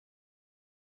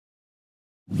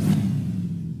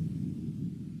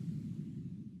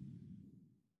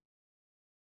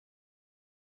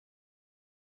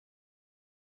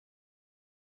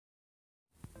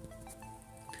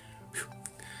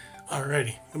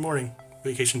Alrighty, good morning.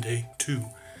 Vacation day 2.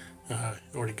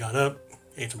 Already got up,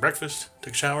 ate some breakfast,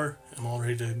 took a shower. I'm all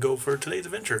ready to go for today's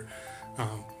adventure.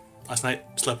 Last night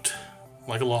slept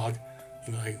like a log.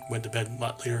 You know, I went to bed a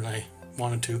lot later than I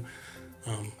wanted to.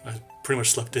 I pretty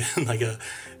much slept in like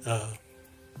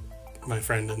my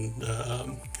friend and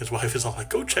his wife is all like,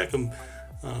 go check him.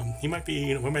 He might be,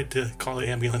 you know, we might call the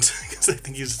ambulance because I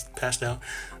think he's passed out.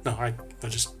 No, I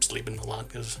was just sleeping a lot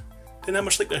because I didn't have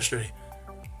much sleep yesterday.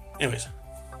 Anyways,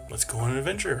 let's go on an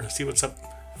adventure and see what's up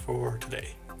for today.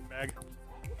 Bag.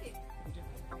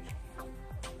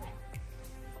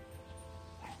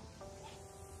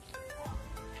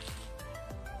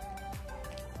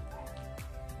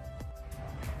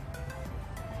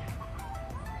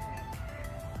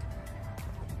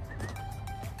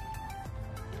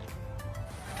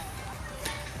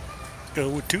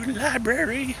 Go to the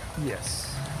library.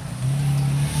 Yes.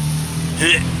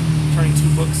 Turning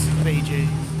 2 books pages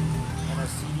on our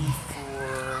CD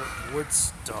for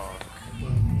Woodstock.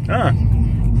 Ah.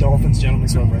 Dolphins Gentleman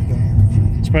Club right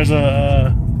there. Surprised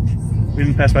we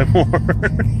didn't pass by more.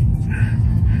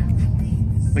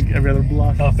 Like every other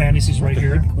block. Fantasies right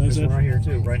here. There's one right here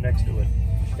too, right next to it.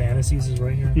 Fantasies is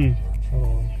right here. Hold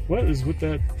on. What is with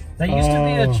that? That used to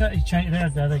be a chain.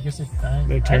 I guess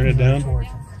they turned it down.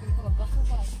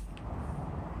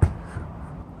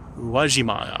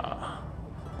 Wajima.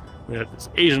 We're at this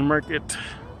Asian market.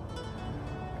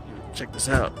 Check this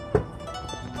out.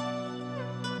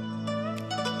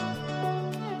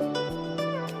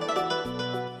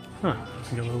 Huh,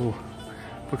 got a little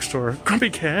bookstore. Grumpy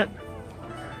Cat.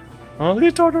 Oh, look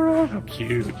at Totoro. How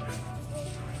cute.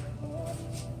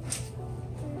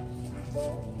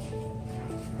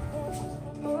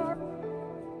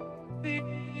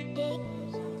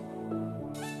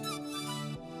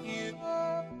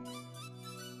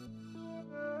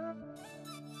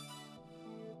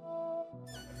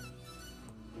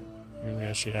 And they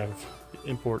actually have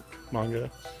import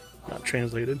manga, not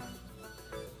translated.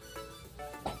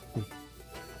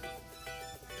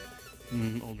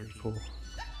 Older is cool.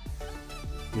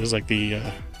 This is like the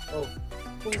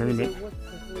tournament.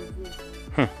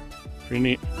 Huh, pretty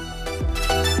neat.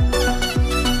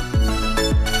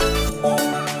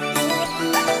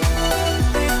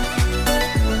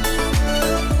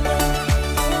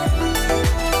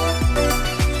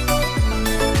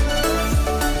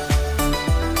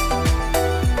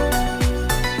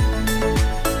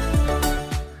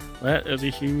 That is a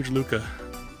huge Luca.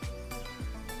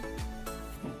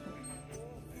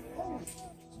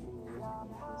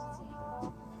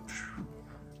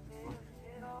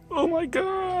 Oh my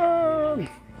god!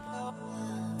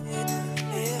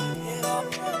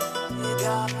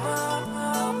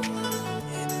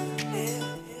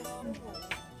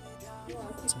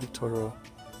 It's a big Totoro.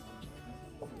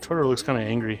 Totoro looks kind of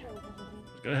angry.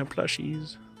 He's gonna have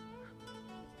plushies.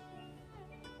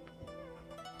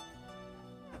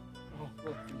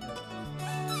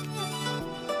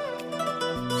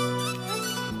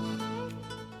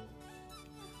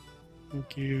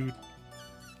 Cute.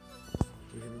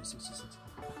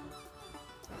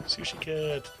 Sushi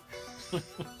cat.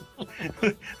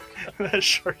 That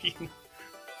sharky.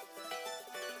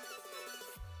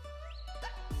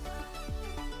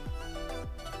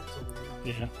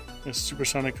 Yeah, this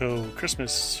Supersonico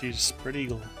Christmas. She's spread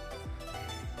eagle.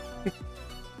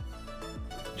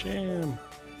 Jam.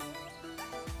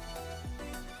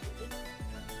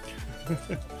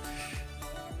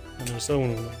 And there's someone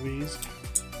with a wheeze.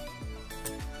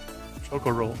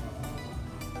 Choco roll.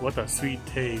 What a sweet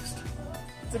taste.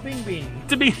 It's a bing bing.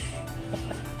 It's a bing.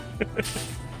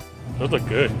 Those look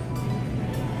good. I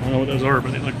don't know what those are,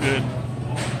 but they look good.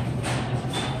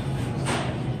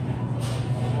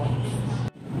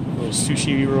 Little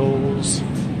sushi rolls.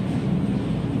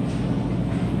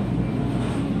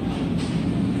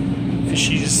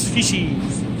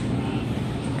 Fishies.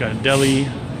 Got a deli.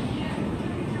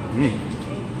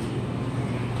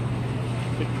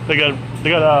 They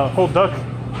got a whole duck.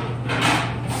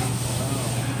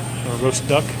 Or roast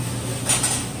duck.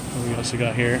 What we also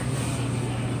got here?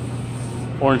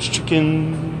 Orange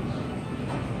chicken.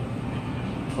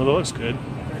 Oh, that looks good.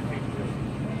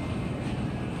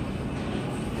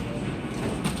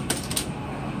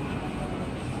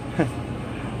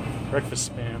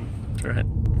 Breakfast spam. Try it.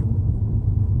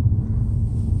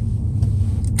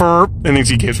 Burp. And then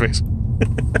see Gabe's face.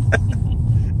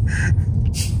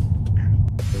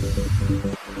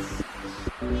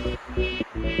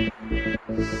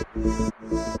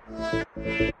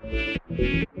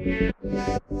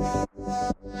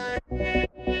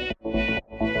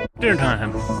 Dinner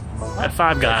time at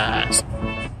Five Guys.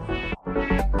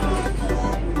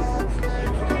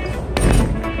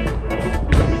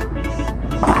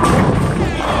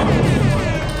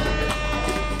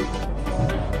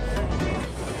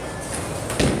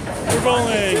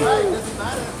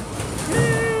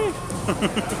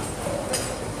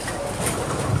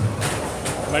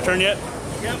 My turn yet?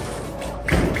 Yep.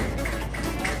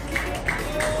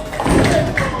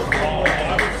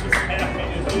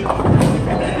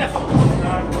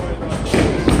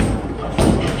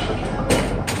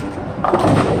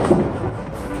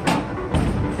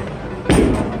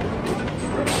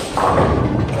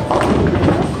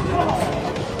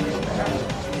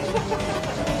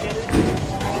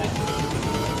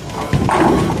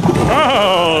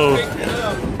 Oh!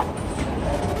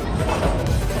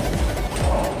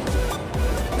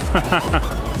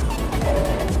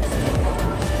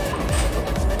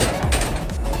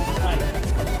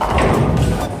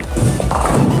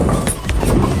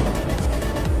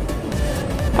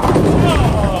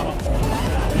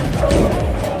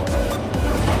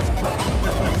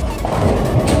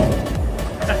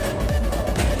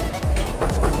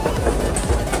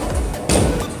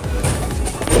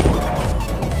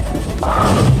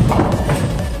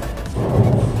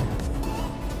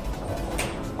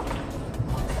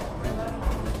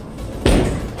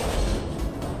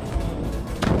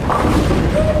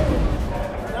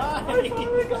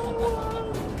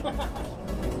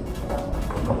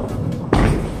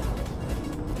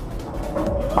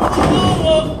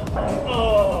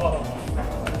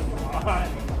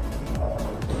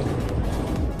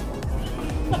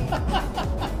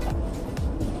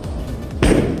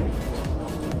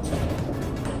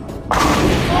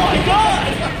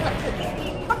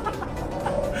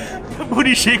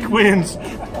 Booty shake wins.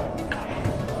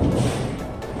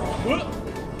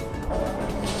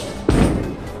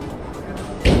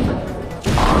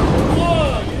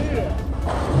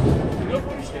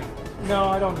 No,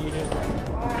 I don't need it.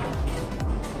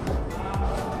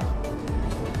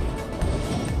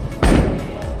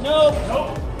 Nope.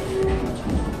 Nope.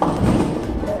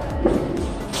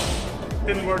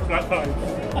 Didn't work that time.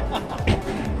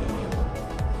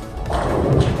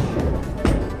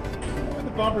 Put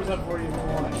the bumpers up for you if you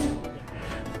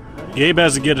want. Gabe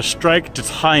has to get a strike to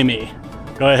tie me.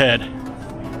 Go ahead.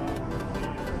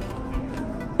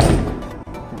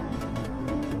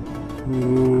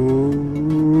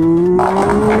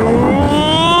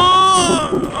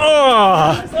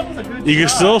 Oh, you can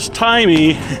still tie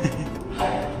me.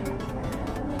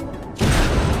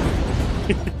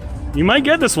 You might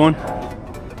get this one.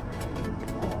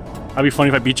 That'd be funny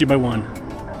if I beat you by one.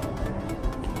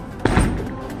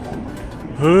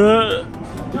 Oh.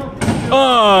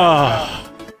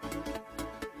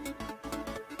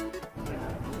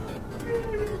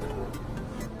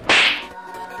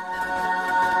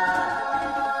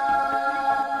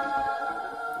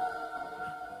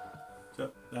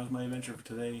 So that was my adventure for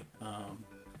today.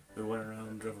 We went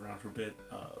around, drove around for a bit.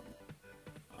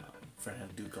 Fred had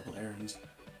to do a couple errands.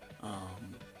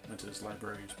 Went to this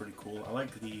library. It's pretty cool. I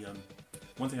like the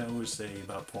one thing I always say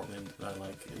about Portland that I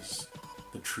like is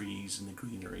the trees and the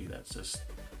greenery. That's just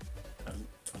I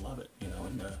love it, you know,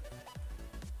 and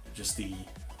just the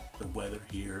weather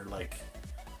here, like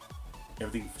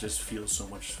everything just feels so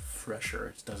much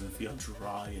fresher. It doesn't feel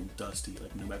dry and dusty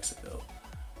like New Mexico.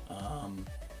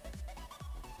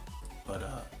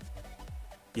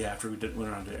 Yeah, after we went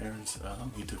around to errands,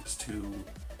 he took us to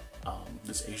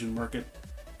this Asian market,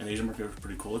 and the Asian market was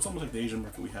pretty cool. It's almost like the Asian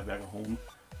market we have back at home,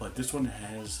 but this one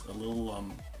has a little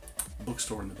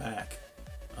bookstore in the back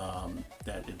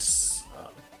that it's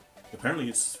apparently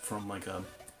it's from like an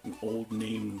old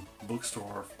name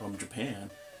bookstore from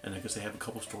Japan, and I guess they have a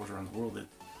couple stores around the world.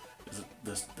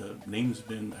 The name's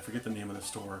been, I forget the name of the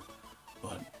store,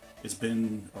 but it's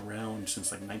been around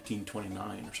since like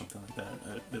 1929 or something like that.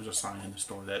 There was a sign in the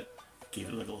store that gave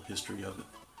it like a little history of it.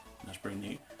 And that's pretty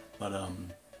neat. But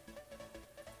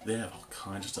they have all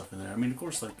kinds of stuff in there. I mean, of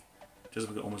course, like just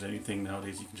like almost anything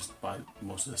nowadays, you can just buy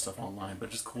most of this stuff online. But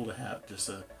it's just cool to have, just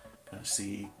to kind of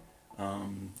see.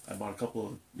 I bought a couple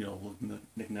of little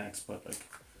knickknacks, but like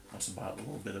I also bought a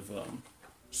little bit of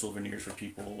souvenirs for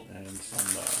people and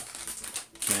some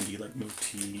candy like milk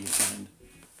tea, and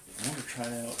I want to try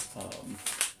out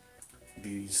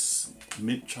these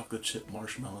mint chocolate chip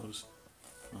marshmallows.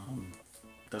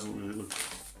 Doesn't really look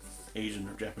Asian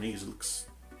or Japanese. It looks,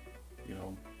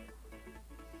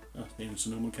 made in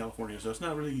Sonoma, California, so it's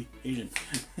not really Asian.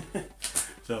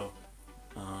 So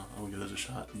I'm gonna give those a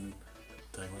shot and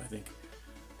tell you what I think.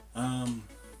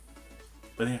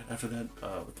 But yeah, after that,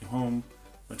 we came home,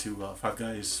 went to Five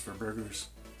Guys for burgers,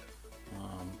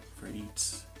 for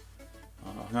eats.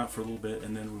 Hung out for a little bit,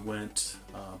 and then we went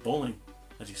bowling,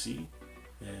 as you see,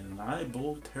 and I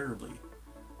bowled terribly.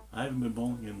 I haven't been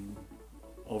bowling in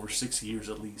over 6 years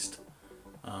at least,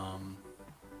 and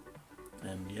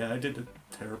yeah, I did a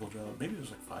terrible job. Maybe it was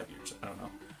like 5 years, I don't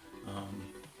know.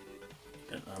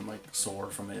 And I'm like sore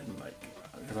from it, and like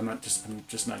because I'm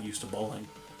just not used to bowling.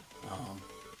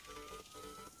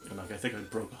 And like I think I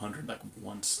broke 100 like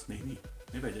once, maybe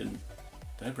I didn't.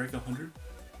 Did I break 100?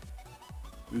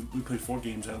 We played 4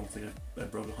 games. I don't think I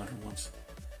broke 100 once.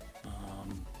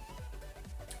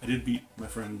 I did beat my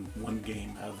friend 1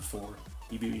 game out of the 4.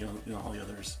 He beat me on all the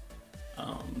others.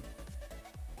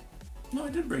 No, I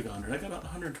did break 100. I got about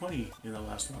 120 in the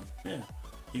last one. Yeah,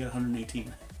 he got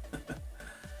 118.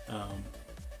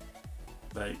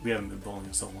 But we haven't been bowling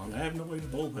in so long. I have no way to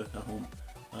bowl with at home.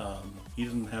 He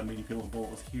doesn't have many people to bowl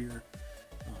with here,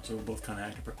 so we're both kind of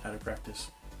out of practice.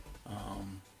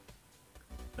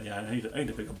 But yeah, I need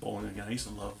to pick up bowling again. I used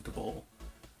to love to bowl.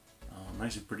 I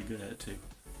used to be pretty good at it too.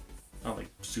 Not like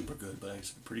super good, but I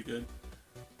used to be pretty good.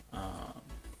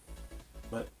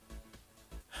 But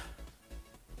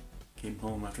came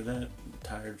home after that,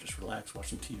 tired, just relaxed,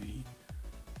 watching TV,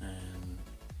 and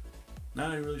now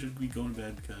I really should be going to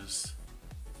bed because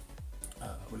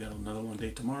we got another one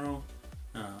day tomorrow.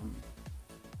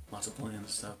 Lots of plans and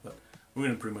stuff, but we're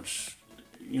gonna pretty much,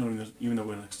 even though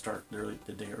we're gonna start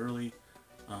the day early,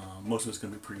 most of it's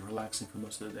gonna be pretty relaxing for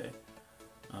most of the day.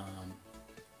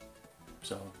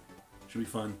 So should be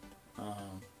fun.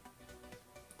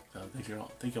 So thank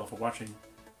you all for watching.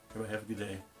 Everybody have a good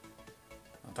day.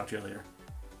 I'll talk to you later.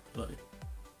 Love you.